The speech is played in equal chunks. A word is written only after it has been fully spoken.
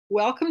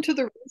Welcome to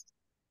the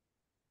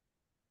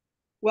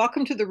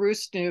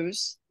Roost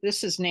News.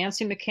 This is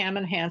Nancy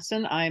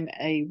McCammon-Hansen. I'm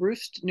a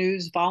Roost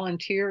News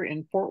volunteer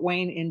in Fort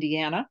Wayne,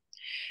 Indiana.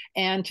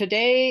 And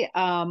today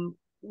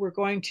we're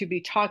going to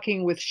be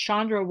talking with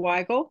Shondra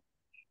Wygal,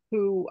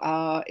 who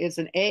is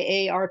an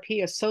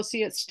AARP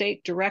Associate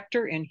State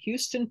Director in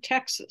Houston,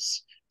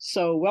 Texas.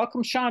 So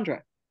welcome,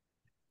 Shondra.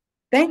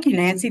 Thank you,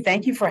 Nancy.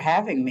 Thank you for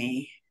having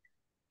me.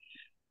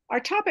 Our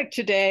topic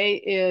today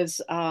is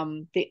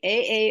the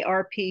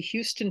AARP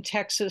Houston,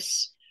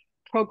 Texas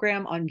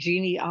program on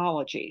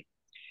genealogy.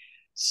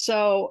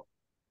 So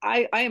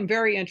I am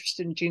very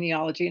interested in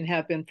genealogy and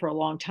have been for a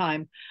long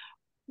time.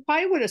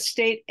 Why would a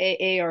state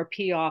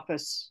AARP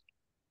office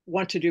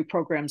want to do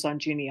programs on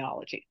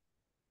genealogy?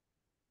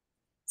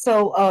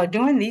 So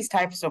doing these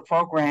types of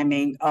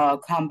programming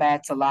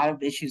combats a lot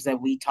of issues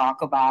that we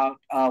talk about.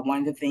 One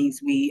of the things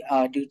we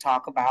do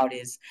talk about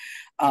is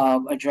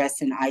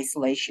addressing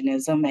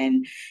isolationism.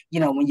 And,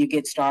 when you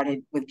get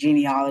started with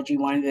genealogy,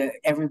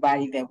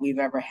 everybody that we've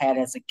ever had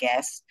as a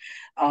guest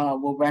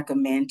will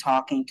recommend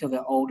talking to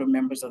the older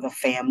members of the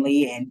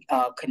family and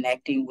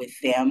connecting with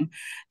them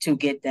to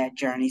get that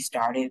journey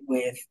started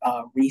with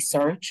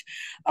research.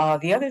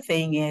 The other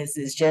thing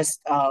is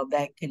just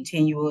that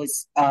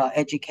continuous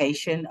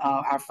education.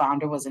 Our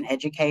founder was an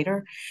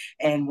educator,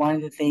 and one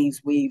of the things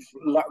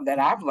that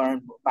I've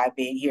learned by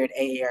being here at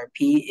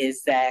AARP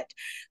is that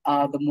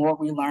the more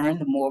we learn,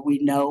 the more we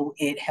know.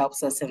 It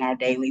helps us in our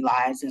daily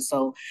lives, and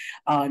so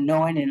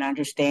knowing and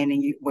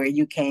understanding where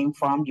you came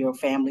from, your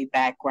family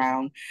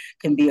background,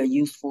 can be a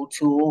useful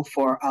tool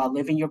for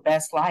living your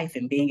best life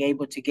and being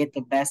able to get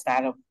the best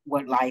out of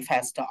what life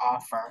has to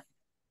offer.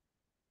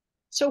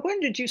 So when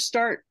did you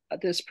start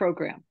this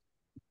program?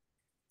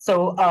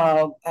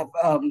 So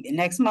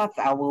next month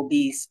I will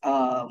be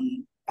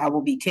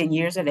 10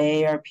 years at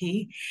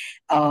AARP.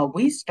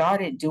 We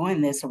started doing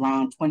this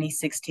around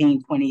 2016,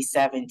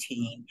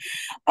 2017.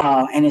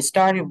 And it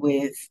started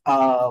with,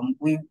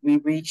 we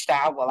reached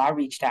out, well, I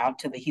reached out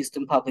to the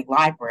Houston Public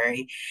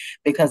Library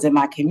because in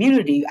my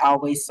community, I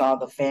always saw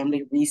the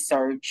Family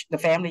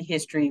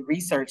History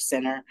Research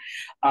Center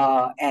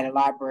at a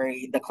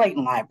library, the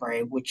Clayton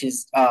Library, which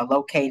is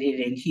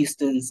located in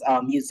Houston's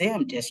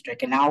museum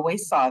district. And I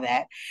always saw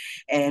that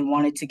and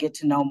wanted to get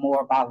to know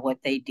more about what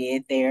they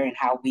did there and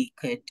how we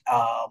could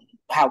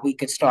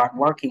start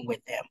working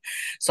with them.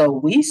 So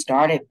we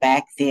started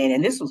back then,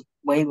 and this was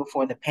way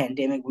before the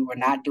pandemic. We were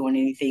not doing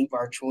anything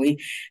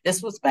virtually.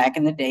 This was back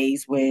in the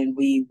days when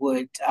we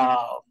would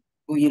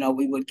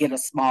get a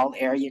small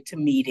area to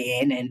meet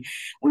in, and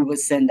we would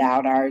send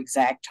out our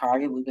exact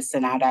target. We would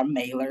send out our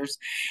mailers,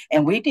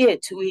 and we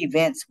did 2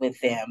 events with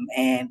them,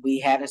 and we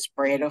had a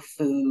spread of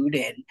food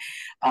and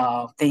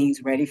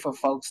things ready for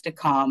folks to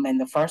come. And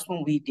the first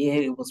one we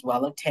did, it was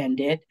well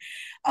attended.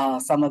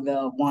 Some of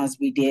the ones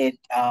we did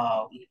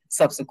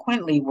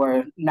subsequently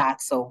were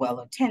not so well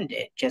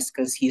attended just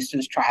because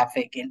Houston's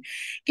traffic and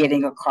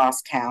getting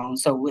across town.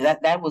 So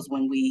that was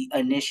when we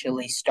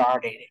initially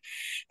started.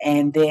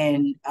 And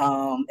then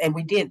and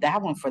we did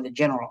that one for the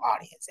general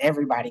audience.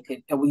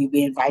 We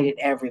invited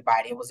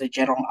everybody. It was a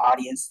general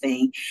audience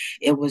thing.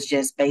 It was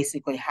just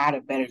basically how to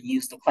better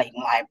use the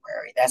Clayton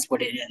Library. That's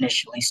what it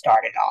initially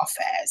started off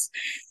as.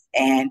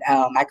 And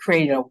I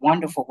created a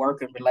wonderful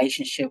working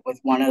relationship with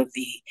one of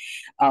the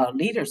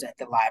leaders at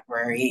the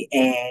library.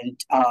 And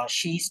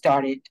she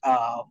started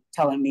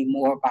telling me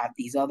more about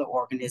these other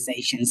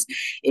organizations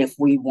if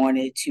we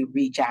wanted to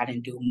reach out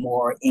and do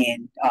more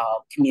in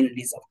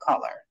communities of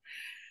color.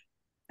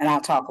 And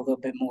I'll talk a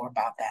little bit more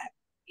about that.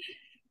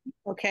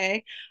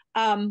 Okay.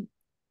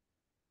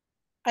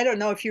 I don't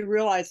know if you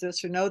realize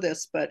this or know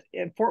this, but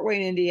Fort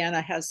Wayne,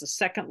 Indiana has the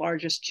second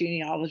largest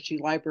genealogy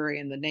library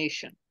in the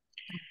nation.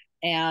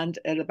 And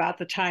at about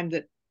the time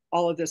that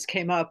all of this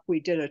came up, we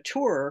did a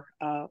tour,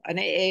 an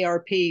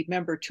AARP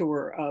member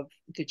tour of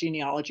the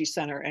Genealogy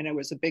Center, and it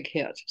was a big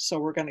hit. So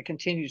we're going to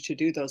continue to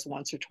do those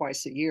once or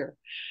twice a year.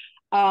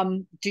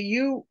 Do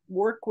you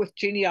work with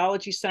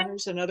genealogy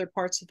centers in other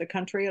parts of the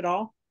country at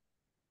all?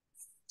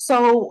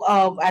 So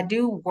I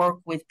do work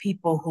with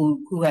people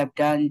who have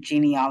done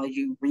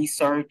genealogy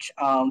research.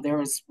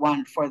 There is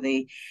one for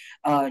the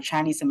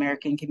Chinese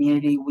American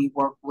community. We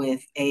work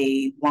with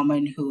a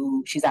woman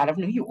she's out of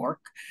New York.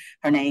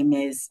 Her name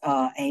is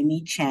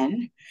Amy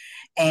Chen.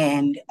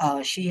 And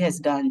she has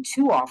done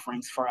 2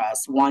 offerings for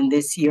us, one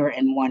this year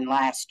and one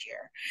last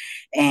year.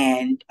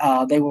 And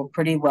they were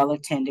pretty well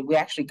attended. We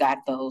actually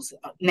got those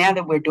now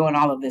that we're doing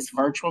all of this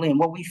virtually. And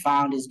what we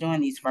found is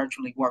doing these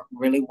virtually work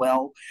really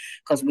well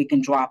because we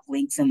can drop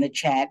links in the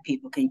chat.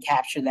 People can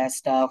capture that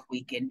stuff.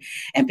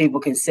 And people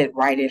can sit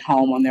right at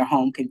home on their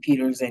home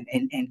computers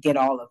and get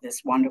all of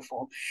this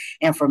wonderful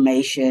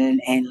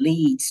information and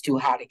leads to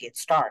how to get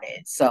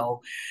started.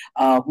 So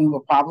we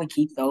will probably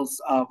keep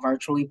those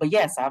virtually. But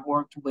yes, I've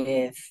worked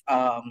with,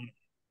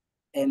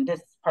 and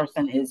this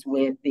person is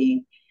with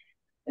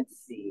let's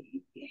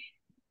see.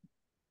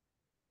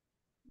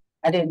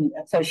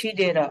 So she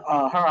did her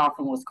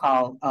offering was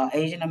called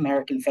Asian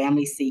American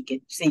Family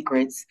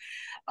Secrets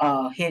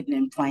Hidden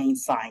in Plain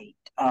Sight.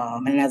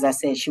 And as I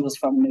said, she was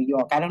from New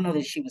York. I don't know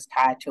that she was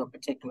tied to a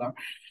particular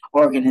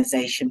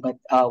organization, but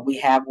we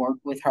have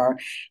worked with her.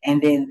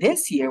 And then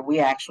this year, we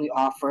actually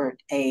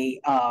offered a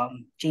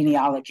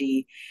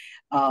genealogy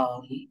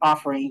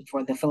offering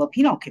for the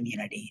Filipino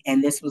community.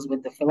 And this was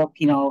with the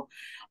Filipino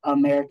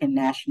American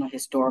National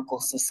Historical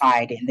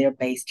Society, and they're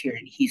based here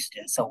in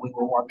Houston. So we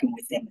were working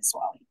with them as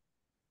well.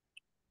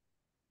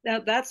 Now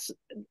that's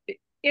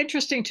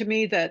interesting to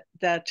me that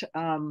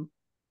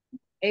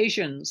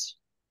Asians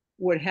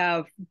would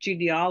have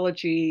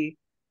genealogy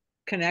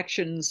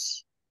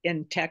connections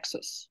in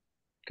Texas,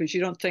 because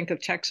you don't think of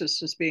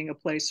Texas as being a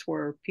place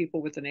where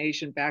people with an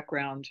Asian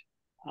background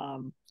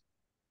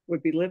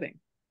would be living.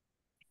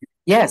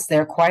 Yes,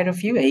 there are quite a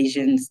few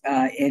Asians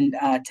in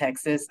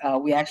Texas.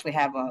 We actually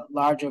have a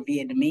larger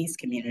Vietnamese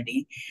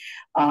community.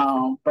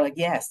 But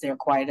yes, there are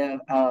quite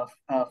a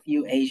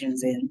few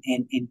Asians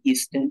in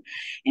Houston.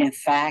 In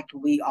fact,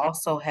 we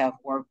also have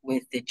worked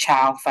with the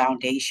Child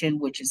Foundation,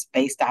 which is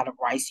based out of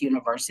Rice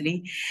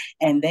University,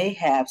 and they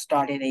have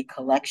started a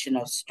collection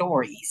of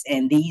stories.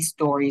 And these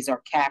stories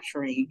are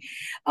capturing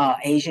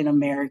Asian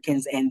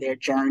Americans and their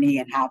journey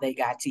and how they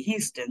got to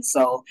Houston.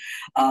 So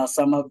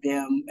some of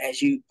them, as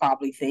you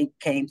probably think,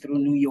 came through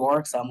New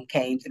York, some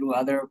came through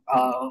other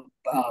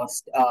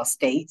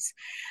states.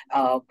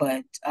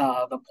 But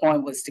the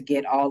point was to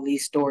get all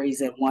these stories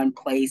in one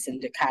place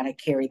and to kind of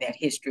carry that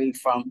history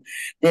from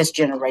this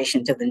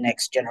generation to the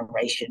next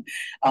generation.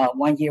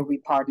 One year we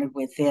partnered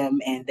with them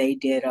and they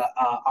did a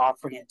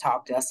offering and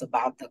talked to us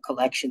about the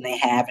collection they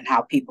have and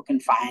how people can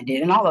find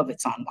it. And all of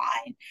it's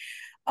online.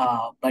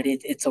 But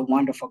it's a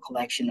wonderful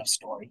collection of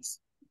stories.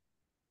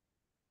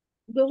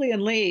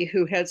 Lillian Lee,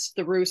 who heads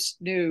the Roost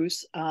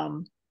News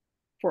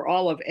for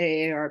all of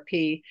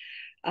AARP,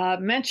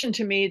 mentioned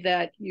to me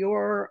that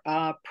your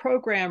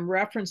program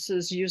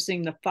references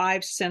using the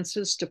 5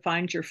 senses to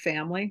find your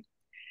family.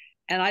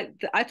 And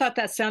I thought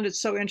that sounded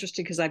so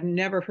interesting because I've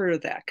never heard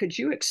of that. Could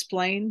you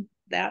explain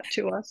that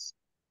to us?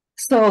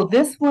 So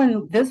this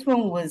one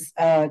was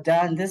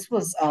done. This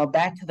was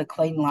back to the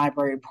Clayton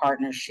Library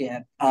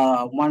Partnership.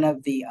 One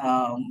of the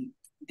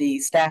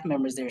staff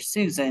members there,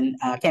 Susan,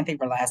 I can't think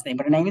of her last name,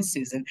 but her name is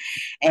Susan,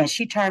 and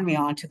she turned me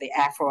on to the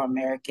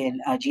Afro-American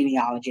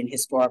Genealogy and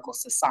Historical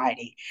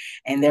Society.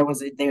 And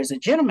there's a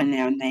gentleman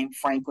there named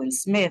Franklin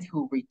Smith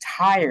who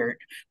retired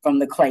from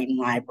the Clayton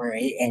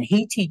Library, and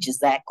he teaches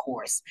that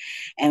course.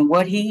 And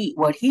what he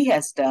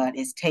has done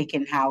is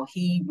taken how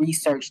he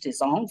researched his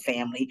own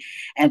family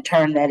and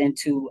turned that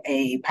into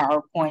a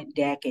PowerPoint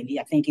deck, and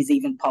I think he's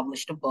even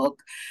published a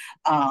book.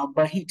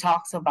 But he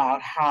talks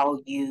about how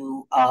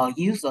you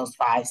use those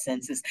 5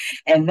 senses,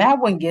 and that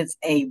one gets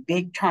a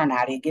big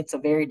turnout. It gets a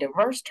very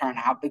diverse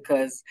turnout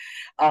because,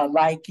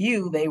 like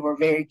you, they were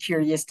very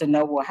curious to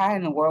know, well, how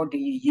in the world do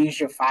you use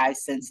your 5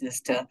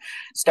 senses to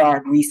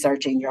start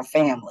researching your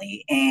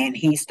family? And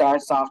he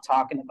starts off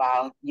talking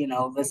about,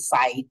 the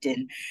site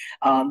and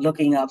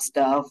looking up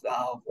stuff,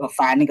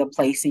 finding a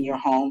place in your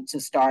home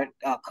to start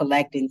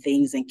collecting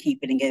things and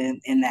keeping it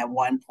in that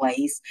one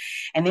place.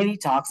 And then he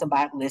talks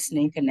about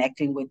listening,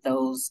 connecting with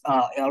those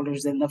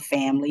elders in the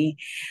family.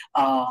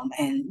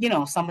 And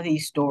some of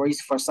these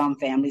stories for some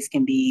families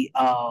can be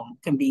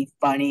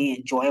funny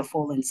and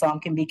joyful, and some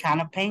can be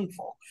kind of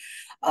painful.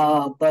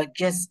 But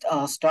just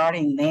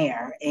starting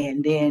there,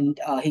 and then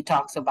he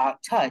talks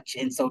about touch,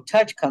 and so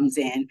touch comes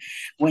in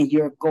when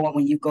you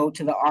go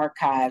to the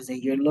archives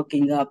and you're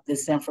looking up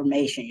this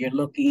information. You're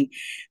looking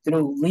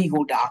through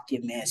legal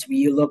documents.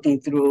 You're looking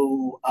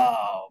through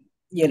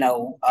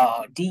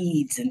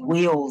deeds and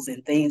wills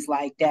and things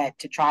like that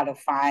to try to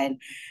find,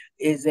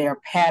 is there a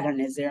pattern?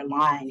 Is there a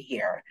line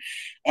here?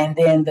 And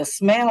then the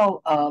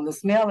smell and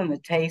the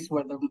taste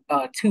were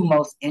the 2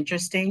 most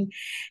interesting.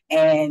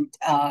 And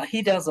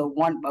he does a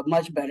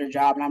much better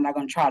job. And I'm not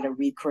going to try to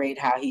recreate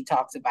how he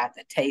talks about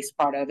the taste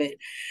part of it,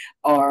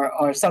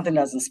 or something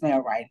doesn't smell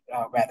right.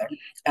 Rather,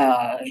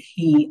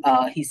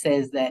 he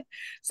says that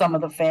some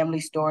of the family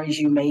stories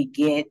you may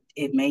get,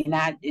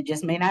 it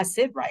just may not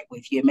sit right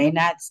with you.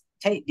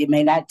 It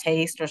may not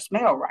taste or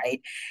smell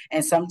right.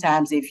 And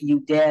sometimes if you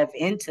delve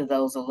into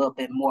those a little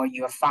bit more,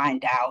 you'll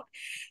find out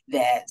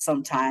that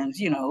sometimes,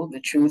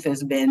 the truth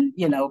has been,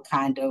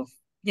 kind of,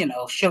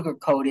 sugar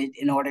coated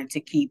in order to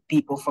keep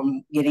people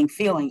from getting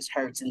feelings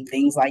hurts and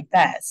things like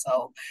that.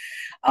 So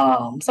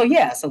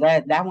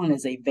that one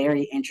is a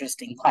very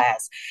interesting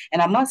class.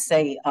 And I must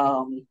say,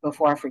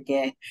 before I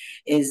forget,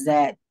 is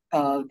that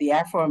the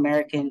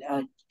Afro-American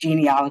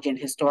Genealogy and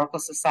Historical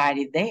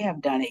Society, they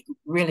have done a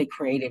really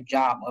creative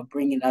job of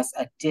bringing us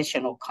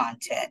additional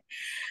content.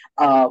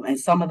 And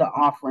some of the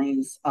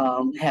offerings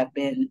have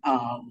been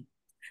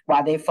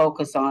while they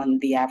focus on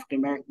the African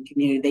American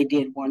community, they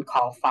did one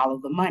called Follow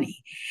the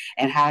Money.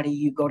 And how do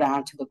you go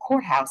down to the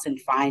courthouse and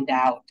find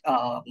out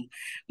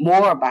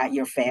more about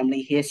your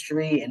family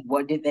history and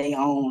what did they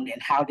own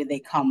and how did they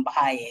come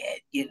by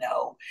it, you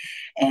know.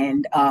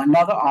 And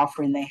another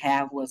offering they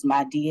have was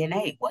My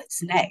DNA,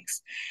 What's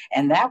Next?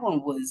 And that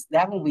one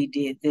we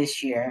did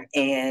this year.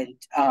 And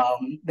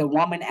the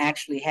woman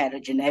actually had a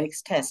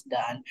genetics test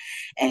done,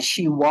 and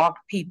she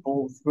walked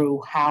people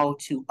through how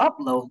to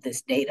upload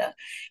this data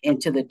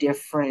into the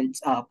different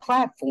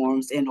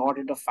platforms in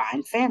order to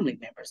find family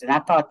members. And I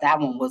thought that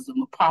one was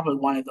probably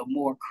one of the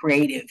more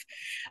creative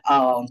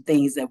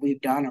things that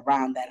we've done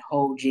around that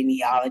whole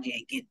genealogy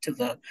and get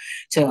to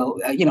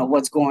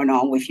what's going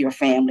on with your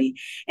family.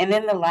 And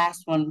then the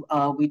last one,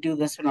 we do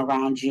this one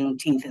around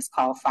Juneteenth. It's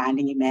called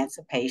Finding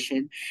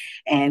Emancipation.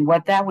 And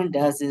what that one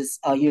does is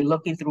you're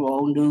looking through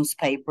old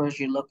newspapers,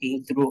 you're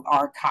looking through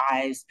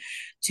archives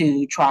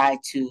to try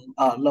to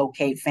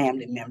locate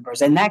family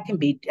members. And that can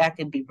be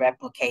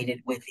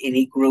replicated with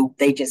any group.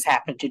 They just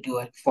happen to do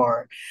it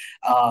for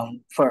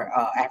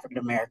African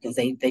Americans.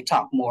 They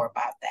talk more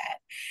about that.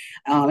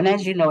 And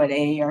as you know, at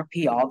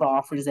AARP, all the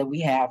offers that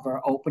we have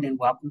are open and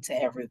welcome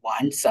to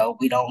everyone. So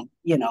we don't,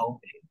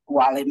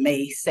 while it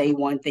may say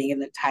one thing in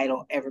the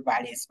title,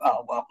 everybody is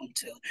welcome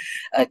to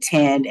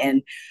attend.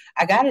 And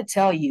I got to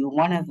tell you,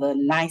 one of the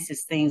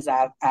nicest things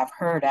I've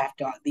heard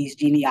after these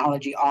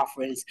genealogy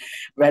offerings,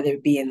 whether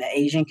it be in the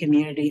Asian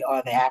community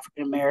or the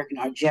African American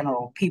or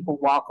general, people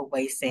walk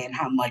away saying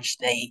how much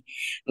they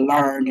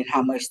learned and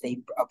how much they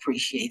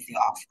appreciate the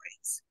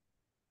offerings.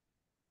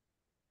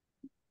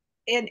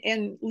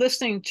 In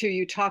listening to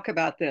you talk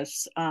about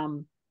this,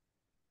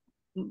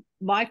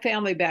 my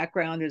family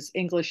background is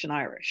English and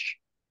Irish.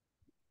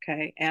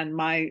 Okay. And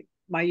my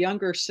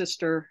younger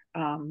sister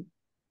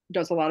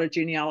does a lot of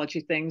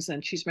genealogy things,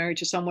 and she's married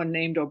to someone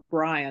named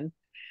O'Brien.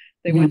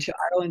 They went to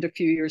Ireland a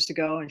few years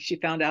ago, and she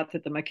found out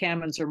that the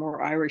McCammons are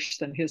more Irish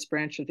than his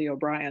branch of the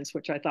O'Briens,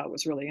 which I thought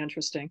was really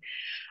interesting.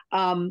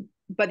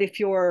 But if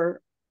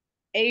you're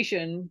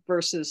Asian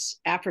versus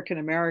African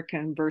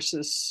American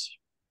versus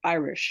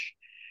Irish,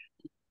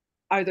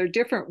 are there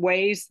different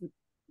ways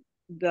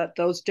that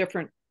those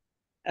different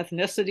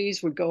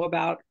ethnicities would go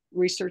about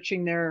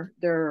researching their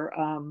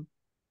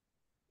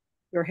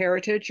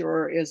heritage,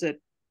 or is it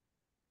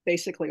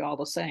basically all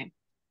the same?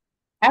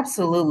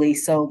 Absolutely.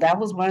 So that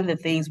was one of the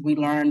things we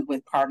learned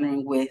with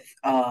partnering with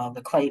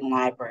the Clayton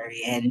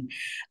Library. And,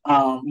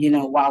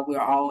 while we're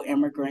all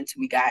immigrants,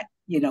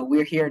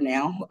 we're here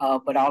now,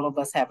 but all of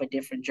us have a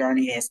different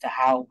journey as to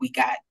how we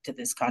got to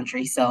this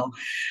country. So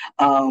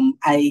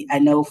I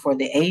know for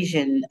the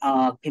Asian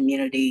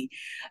community,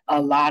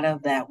 a lot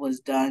of that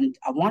was done,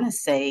 I want to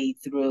say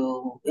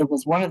it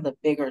was one of the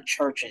bigger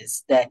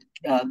churches that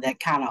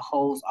kind of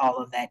holds all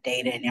of that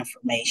data and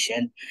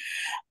information.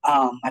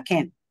 I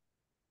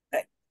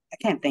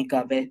can't think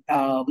of it.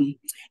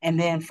 And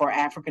then for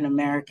African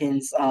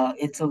Americans,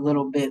 it's a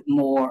little bit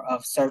more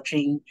of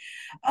searching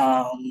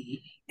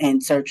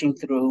and searching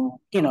through,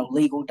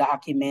 legal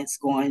documents,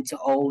 going to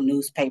old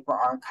newspaper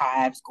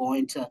archives,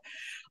 going to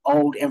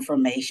old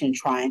information,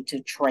 trying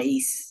to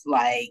trace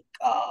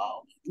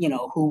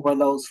who were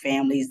those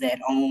families that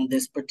owned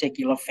this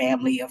particular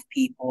family of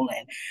people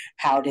and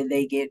how did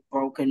they get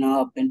broken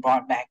up and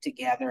brought back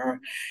together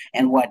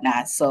and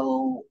whatnot.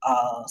 So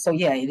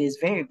yeah, it is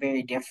very,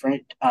 very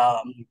different.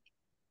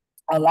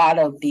 A lot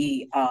of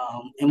the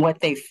and what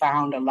they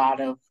found, a lot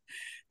of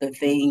the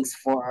things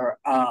for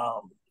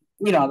a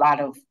lot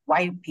of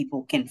white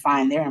people can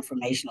find their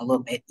information a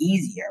little bit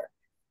easier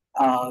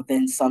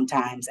than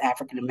sometimes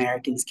African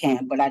Americans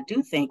can. But I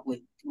do think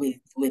with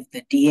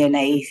the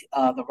DNA,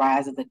 the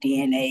rise of the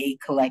DNA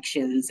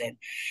collections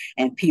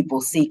and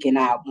people seeking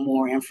out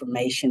more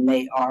information,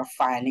 they are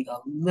finding a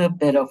little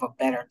bit of a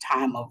better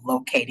time of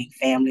locating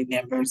family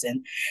members,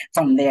 and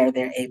from there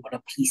they're able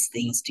to piece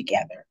things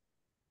together.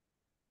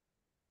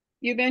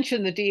 You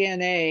mentioned the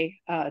DNA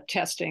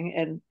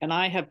testing, and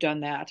I have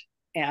done that,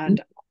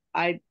 and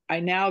I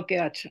now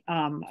get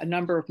a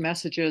number of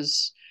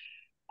messages.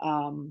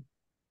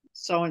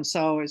 So and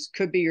so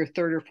could be your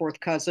third or fourth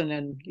cousin,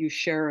 and you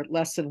share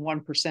less than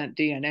 1%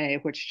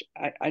 DNA, which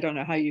I don't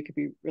know how you could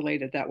be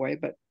related that way,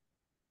 but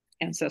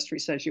Ancestry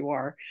says you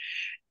are.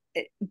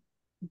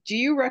 Do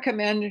you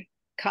recommend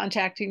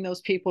contacting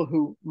those people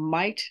who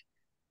might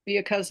be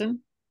a cousin,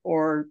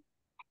 or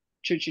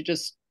should you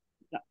just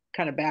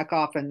kind of back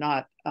off and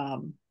not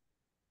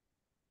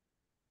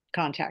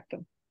contact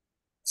them?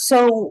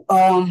 So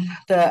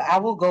I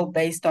will go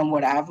based on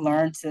what I've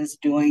learned since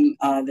doing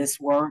this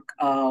work.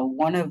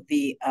 One of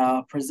the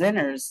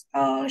presenters,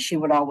 she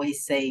would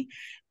always say,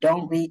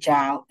 don't reach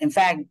out. In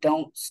fact,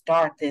 don't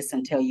start this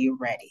until you're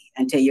ready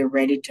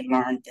to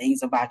learn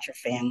things about your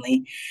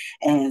family.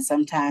 And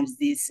sometimes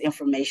this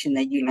information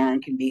that you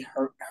learn can be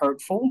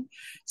hurtful.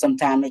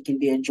 Sometimes it can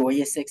be a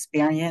joyous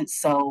experience.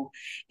 So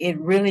it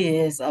really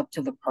is up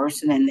to the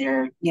person and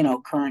their,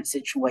 current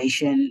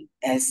situation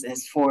as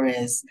far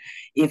as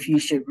if you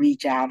should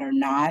reach out or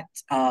not.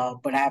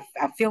 But I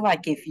feel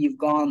like if you've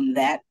gone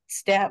that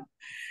step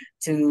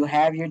to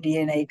have your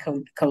DNA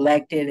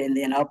collected and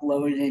then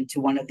uploaded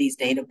into one of these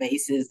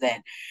databases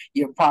that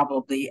you're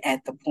probably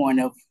at the point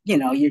of,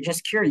 you're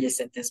just curious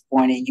at this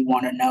point and you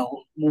want to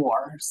know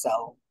more.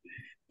 So,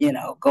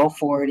 go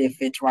for it if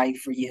it's right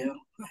for you.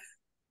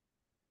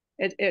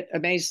 It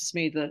amazes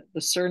me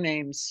the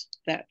surnames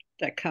that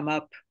come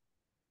up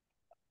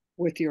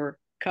with your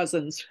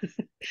cousins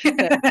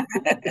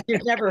that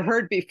you've never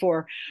heard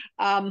before.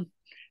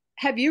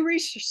 Have you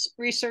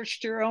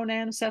researched your own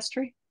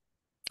ancestry?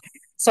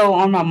 So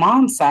on my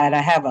mom's side,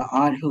 I have an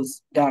aunt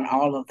who's done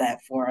all of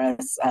that for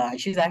us.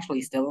 She's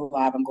actually still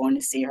alive. I'm going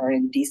to see her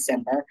in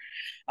December.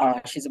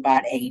 She's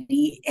about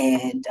 80,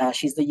 and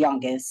she's the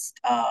youngest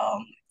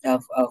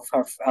of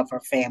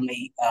her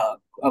family,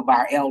 of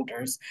our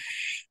elders,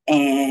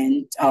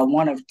 and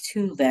one of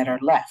two that are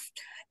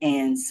left.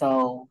 And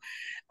so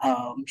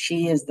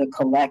she is the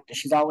collector.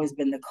 She's always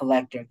been the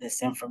collector of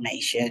this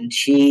information.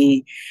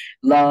 She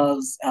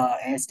loves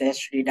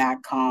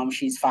Ancestry.com.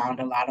 She's found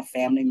a lot of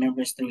family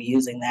members through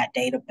using that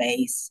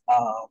database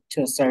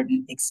to a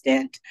certain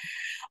extent.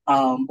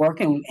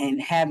 Working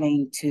and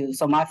having to,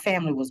 so my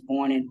family was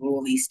born in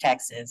rural East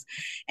Texas,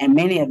 and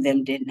many of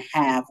them didn't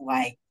have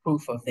like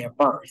proof of their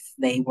birth.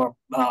 They were,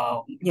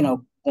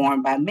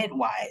 born by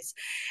midwives.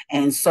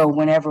 And so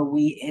whenever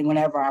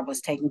I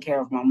was taking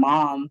care of my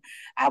mom,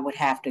 I would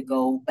have to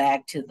go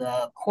back to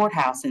the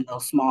courthouse in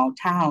those small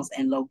towns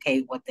and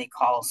locate what they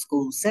call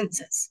school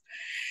census.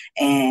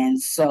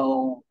 And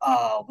so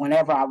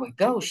whenever I would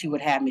go, she would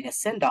have me to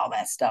send all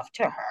that stuff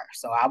to her.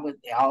 So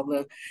all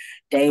the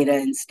data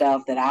and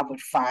stuff that I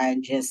would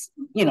find just,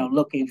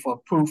 looking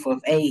for proof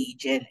of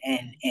age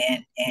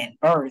and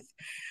birth,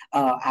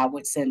 I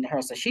would send to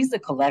her. So she's the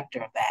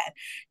collector of that.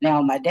 Now,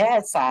 on my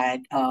dad's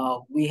side,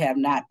 we have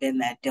not been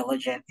that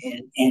diligent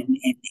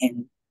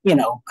in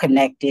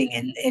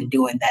connecting and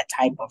doing that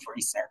type of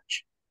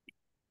research.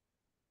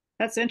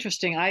 That's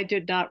interesting. I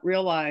did not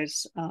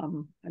realize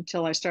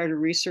until I started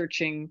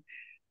researching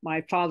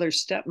my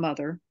father's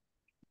stepmother,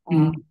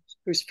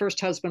 whose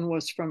first husband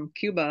was from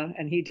Cuba,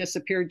 and he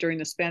disappeared during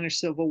the Spanish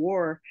Civil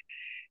War,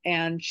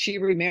 and she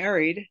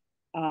remarried.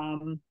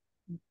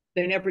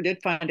 They never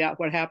did find out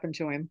what happened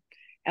to him.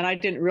 And I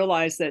didn't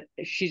realize that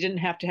she didn't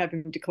have to have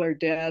him declared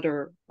dead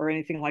or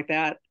anything like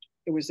that.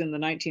 It was in the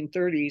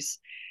 1930s.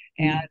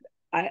 And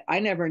I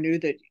never knew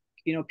that,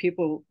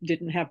 people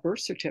didn't have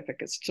birth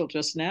certificates till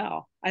just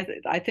now.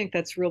 I think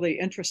that's really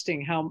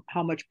interesting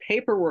how much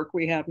paperwork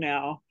we have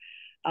now.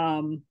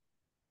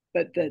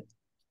 But that,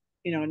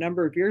 a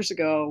number of years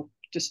ago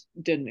just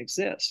didn't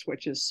exist,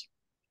 which is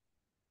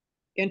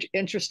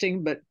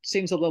interesting, but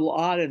seems a little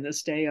odd in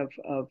this day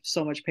of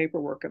so much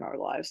paperwork in our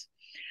lives.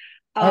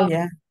 Oh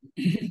yeah.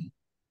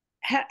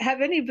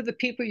 Have any of the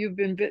people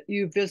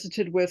you've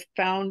visited with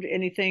found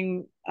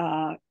anything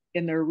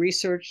in their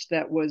research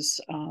that was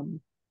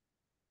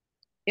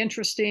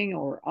interesting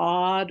or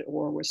odd,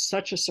 or was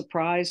such a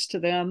surprise to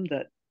them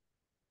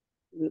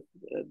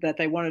that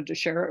they wanted to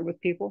share it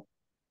with people?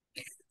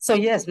 So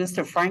yes,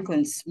 Mr.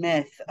 Franklin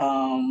Smith.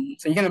 So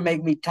you're going to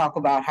make me talk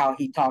about how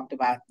he talked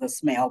about the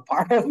smell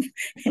part of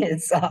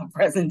his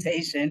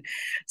presentation.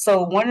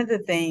 So one of the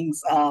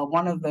things,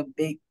 one of the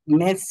big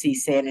myths he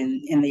said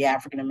in the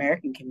African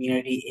American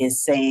community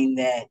is saying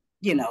that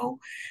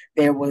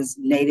there was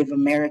Native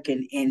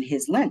American in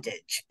his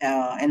lineage,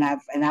 and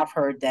I've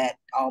heard that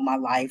all my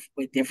life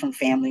with different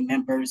family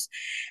members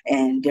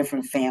and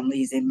different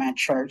families in my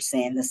church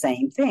saying the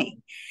same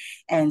thing.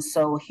 And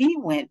so he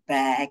went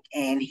back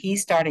and he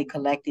started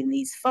collecting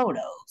these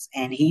photos,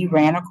 and he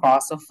ran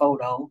across a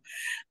photo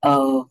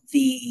of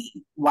the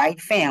white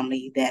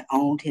family that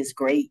owned his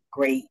great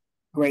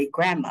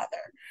grandmother.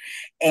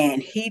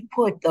 And he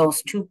put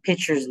those two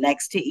pictures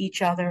next to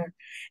each other,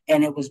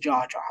 and it was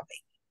jaw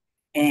dropping.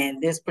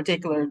 And this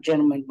particular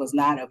gentleman was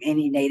not of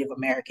any Native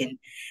American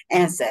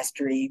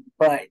ancestry,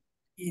 but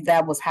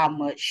that was how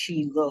much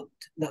she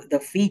looked,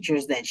 the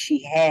features that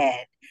she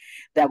had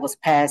that was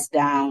passed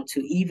down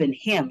to even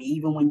him.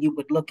 Even when you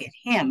would look at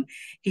him,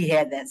 he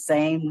had that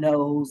same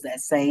nose,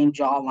 that same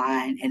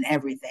jawline and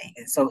everything.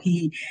 And so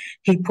he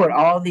put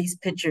all these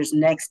pictures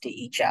next to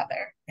each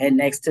other and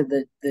next to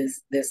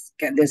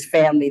this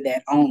family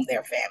that owned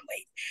their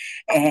family.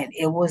 And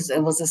it was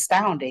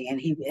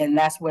astounding. And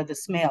that's where the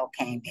smell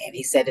came in.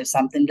 He said, if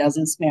something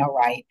doesn't smell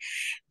right,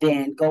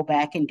 then go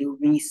back and do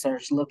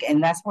research, look.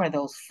 And that's where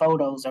those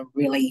photos are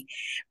really,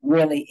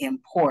 really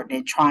important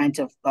in trying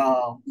to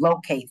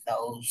locate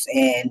those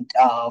and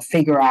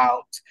figure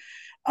out,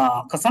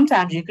 because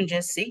sometimes you can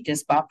just see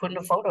just by putting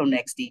a photo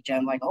next to each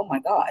other, like, oh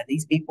my God,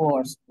 these people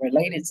are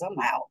related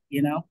somehow,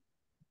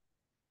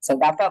 So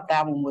I thought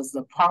that one was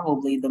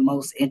probably the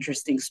most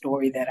interesting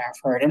story that I've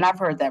heard. And I've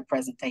heard that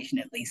presentation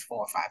at least 4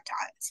 or 5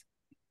 times.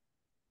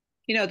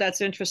 That's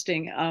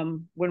interesting.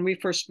 When we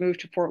first moved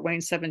to Fort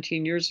Wayne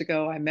 17 years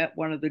ago, I met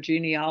one of the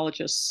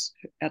genealogists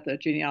at the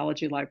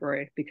genealogy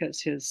library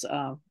because his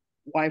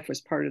wife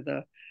was part of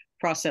the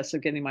process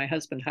of getting my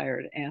husband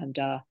hired. And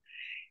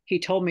he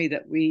told me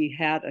that we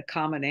had a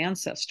common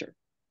ancestor,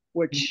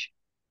 which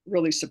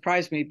really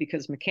surprised me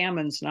because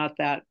McCammon's not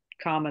that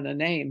common a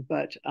name,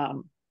 but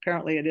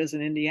apparently it is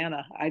in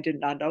Indiana. I did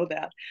not know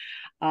that.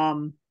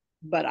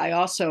 But I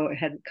also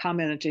had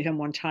commented to him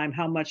one time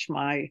how much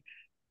my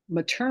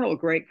maternal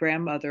great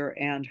grandmother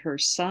and her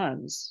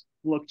sons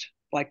looked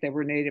like they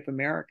were Native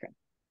American.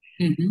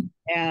 Mm-hmm.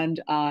 And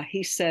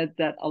he said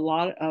that a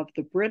lot of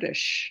the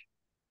British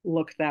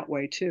looked that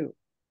way too.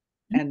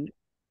 And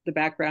the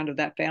background of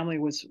that family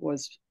was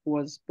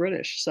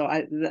British. So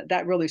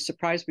that really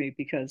surprised me,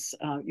 because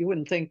you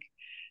wouldn't think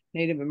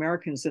Native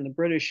Americans and the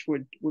British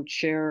would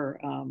share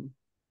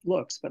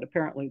looks, but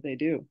apparently they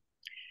do.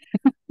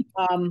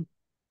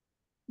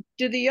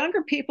 Do the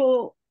younger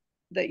people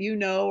that you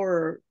know,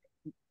 or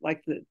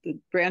like the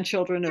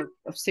grandchildren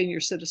of senior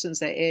citizens,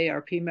 the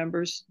AARP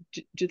members,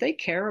 do they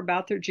care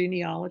about their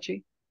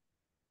genealogy?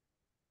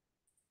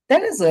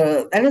 That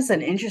is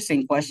an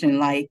interesting question.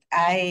 Like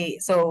I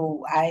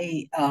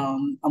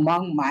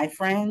among my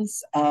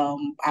friends,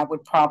 I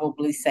would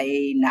probably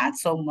say not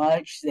so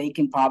much. They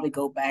can probably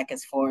go back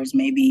as far as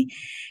maybe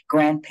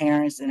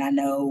grandparents, and I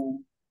know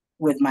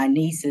with my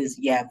nieces,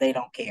 yeah, they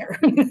don't care.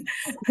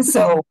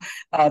 So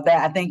that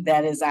I think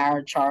that is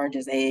our charge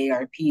as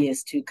AARP,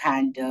 is to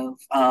kind of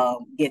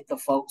get the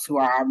folks who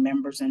are our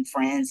members and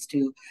friends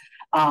to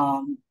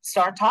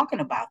start talking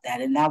about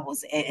that. And that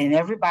was, and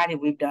everybody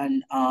we've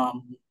done,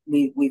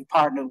 we've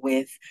partnered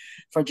with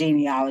for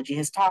genealogy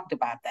has talked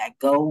about that.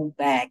 Go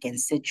back and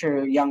sit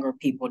your younger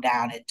people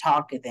down and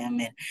talk to them,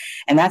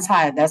 and that's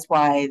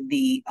why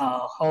the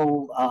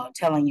whole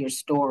telling your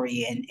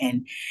story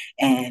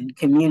and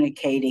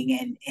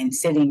communicating and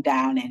sitting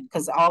down, and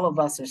because all of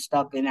us are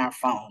stuck in our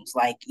phones.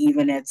 Like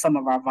even at some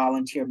of our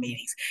volunteer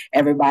meetings,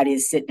 everybody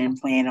is sitting and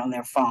playing on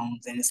their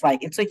phones, and it's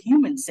like it's a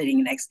human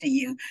sitting next to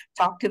you.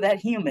 Talk to that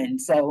human.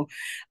 So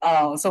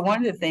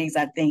one of the things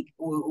I think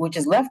which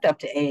is left up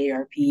to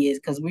AARP is,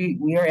 because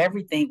we are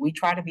everything, we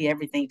try to be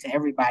everything to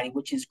everybody,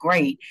 which is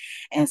great.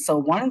 And so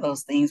one of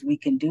those things we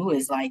can do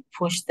is like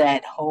push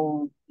that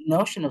whole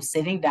notion of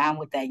sitting down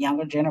with that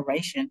younger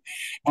generation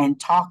and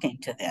talking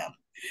to them.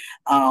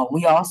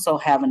 We also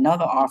have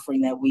another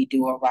offering that we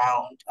do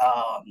around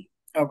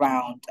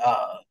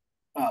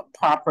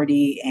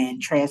property and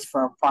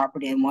transfer of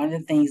property. And one of the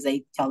things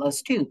they tell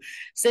us too,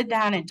 sit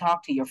down and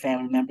talk to your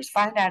family members,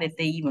 find out if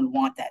they even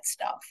want that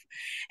stuff.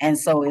 And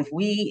so if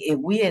we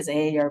as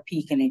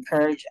AARP can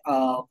encourage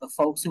the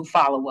folks who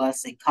follow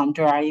us and come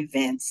to our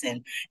events,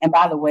 and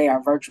by the way,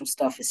 our virtual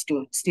stuff is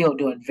still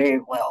doing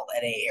very well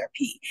at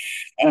AARP.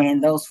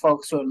 And those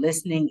folks who are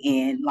listening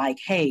in, like,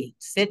 hey,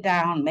 sit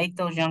down, make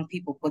those young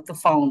people put the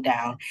phone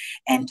down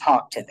and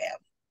talk to them.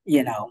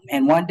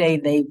 And one day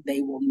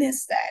they will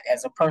miss that.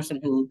 As a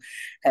person who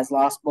has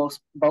lost both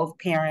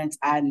parents,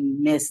 I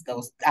miss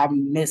those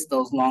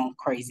long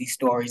crazy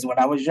stories. When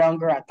I was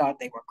younger, I thought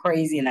they were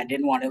crazy and I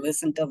didn't want to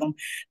listen to them,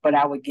 but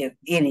I would give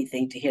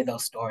anything to hear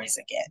those stories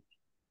again.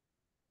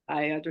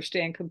 I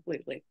understand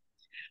completely.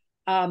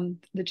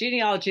 The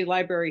genealogy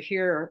library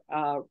here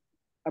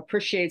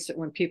appreciates it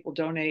when people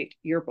donate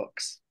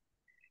yearbooks.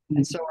 Mm-hmm.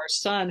 And so our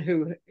son,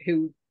 who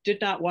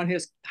did not want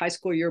his high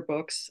school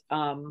yearbooks,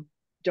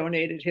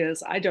 donated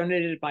his. I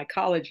donated my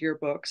college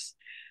yearbooks.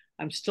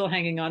 I'm still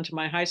hanging on to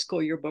my high school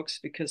yearbooks,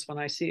 because when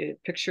I see a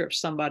picture of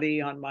somebody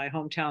on my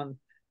hometown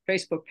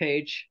Facebook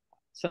page,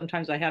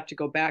 sometimes I have to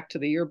go back to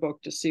the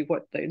yearbook to see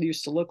what they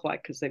used to look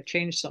like, because they've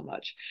changed so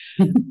much.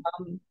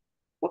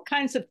 What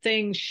kinds of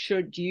things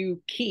should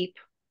you keep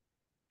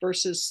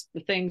versus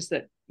the things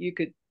that you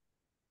could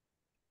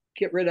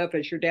get rid of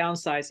as you're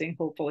downsizing,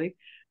 hopefully?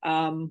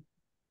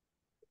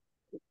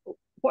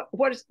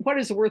 What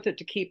is worth it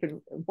to keep, and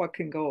what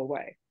can go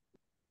away?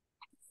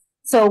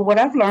 So what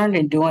I've learned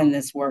in doing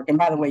this work, and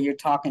by the way, you're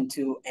talking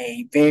to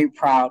a very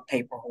proud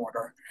paper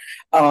hoarder.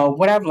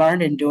 What I've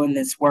learned in doing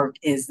this work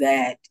is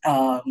that,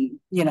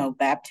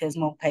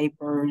 baptismal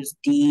papers,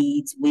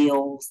 deeds,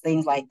 wills,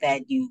 things like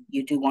that, you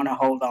do want to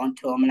hold on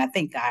to them. And I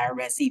think the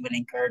IRS even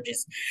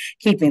encourages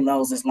keeping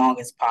those as long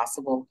as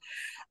possible.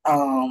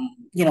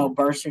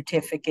 Birth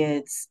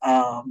certificates,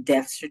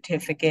 death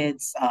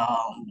certificates,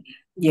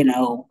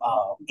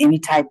 any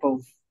type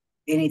of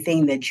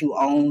anything that you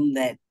own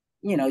that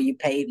you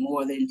paid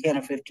more than $10,000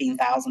 or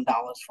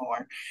 $15,000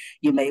 for,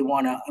 you may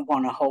want to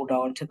hold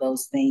on to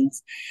those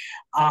things.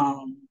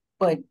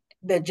 But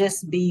that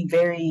just be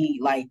very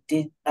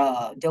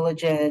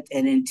diligent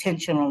and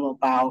intentional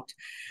about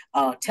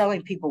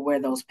telling people where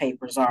those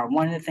papers are.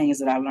 One of the things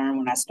that I learned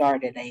when I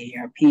started at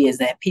AARP is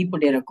that people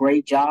did a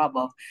great job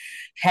of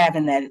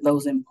having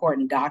those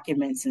important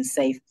documents in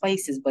safe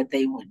places, but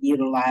they would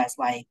utilize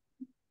like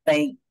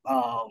bank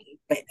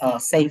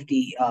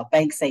safety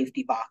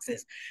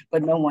boxes,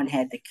 but no one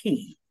had the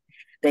key.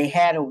 They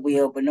had a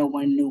will, but no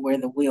one knew where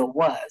the will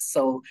was.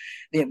 So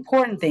the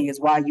important thing is,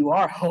 while you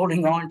are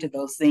holding on to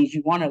those things,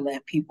 you want to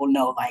let people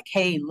know, like,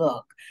 hey,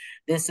 look,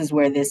 this is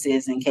where this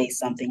is in case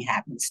something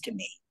happens to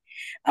me.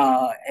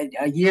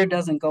 A year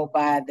doesn't go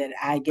by that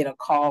I get a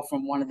call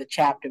from one of the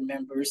chapter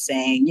members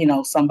saying,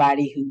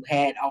 somebody who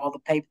had all the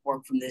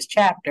paperwork from this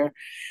chapter,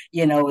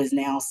 is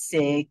now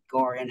sick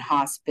or in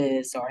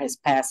hospice or has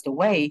passed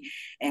away,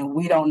 and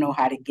we don't know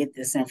how to get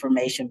this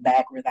information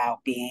back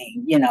without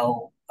being,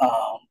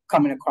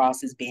 coming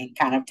across as being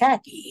kind of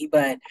tacky.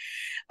 But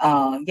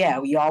yeah,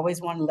 we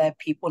always want to let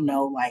people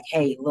know, like,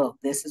 hey, look,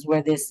 this is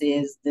where this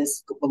is.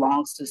 This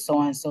belongs to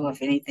so and so.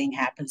 If anything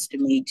happens to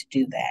me, to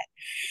do that.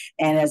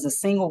 And as a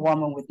single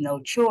woman with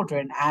no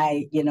children,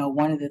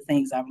 one of the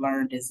things I've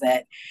learned is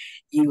that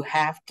you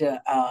have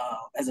to,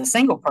 as a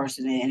single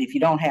person, and if you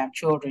don't have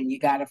children, you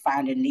got to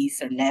find a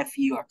niece or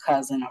nephew or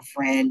cousin or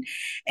friend,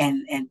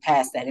 and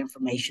pass that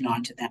information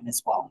on to them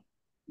as well.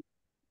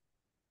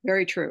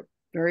 Very true.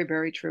 Very,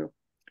 very true.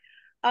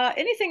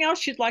 Anything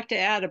else you'd like to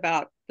add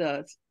about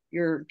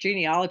your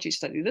genealogy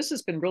study? This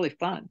has been really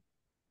fun.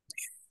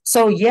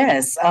 So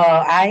yes,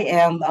 I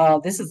am.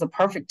 This is the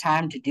perfect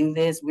time to do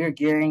this. We're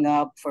gearing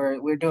up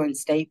we're doing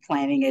state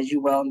planning, as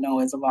you well know,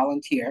 as a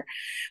volunteer.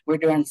 We're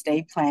doing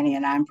state planning,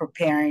 and I'm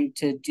preparing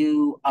to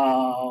do,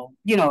 a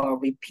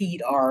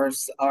repeat or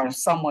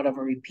somewhat of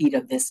a repeat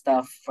of this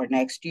stuff for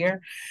next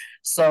year.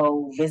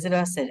 So visit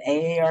us at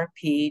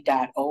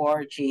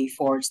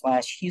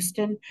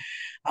aarp.org/Houston.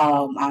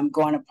 I'm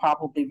going to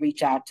probably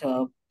reach out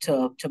to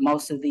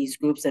most of these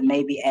groups and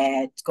maybe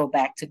go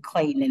back to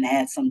Clayton and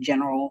add some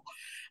general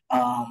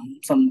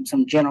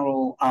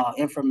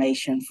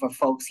information for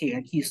folks here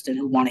in Houston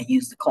who want to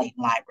use the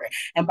Clayton Library.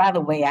 And by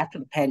the way, after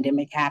the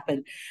pandemic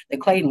happened, the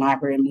Clayton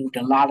Library moved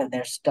a lot of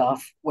their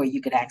stuff where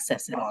you could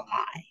access it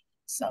online.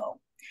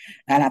 So,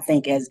 and I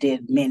think as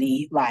did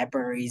many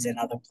libraries in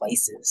other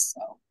places.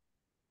 So,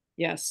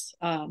 yes,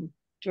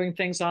 doing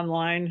things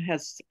online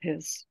has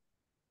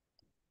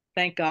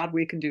thank God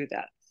we can do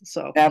that.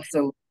 So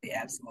absolutely.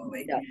 Yes.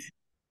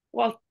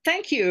 Well,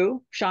 thank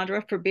you,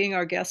 Shondra, for being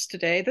our guest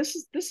today. This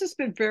has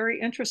been very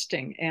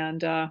interesting,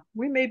 and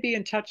we may be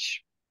in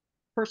touch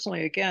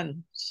personally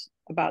again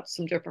about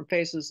some different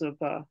phases of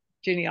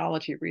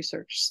genealogy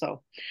research.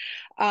 So,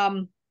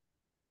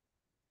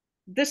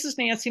 this is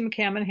Nancy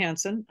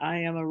McCammon-Hansen. I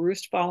am a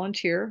Roost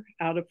volunteer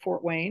out of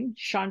Fort Wayne.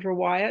 Shondra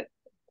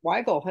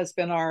Wygal has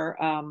been our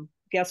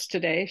guest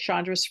today.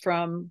 Shondra's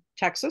from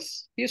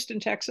Texas,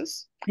 Houston,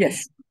 Texas.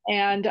 Yes.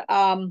 And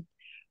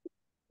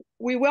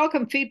we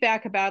welcome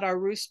feedback about our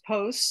Roost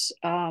posts.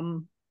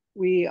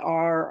 We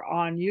are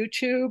on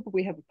YouTube.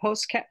 We have a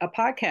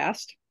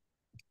podcast.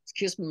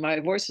 Excuse me, my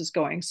voice is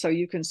going. So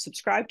you can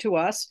subscribe to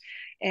us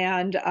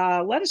and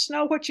let us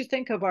know what you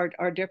think of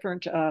our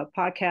different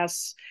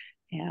podcasts.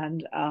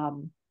 And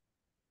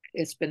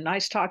it's been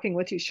nice talking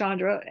with you,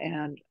 Shondra,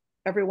 and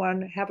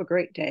everyone have a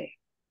great day.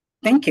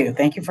 Thank you.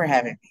 Thank you for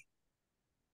having me.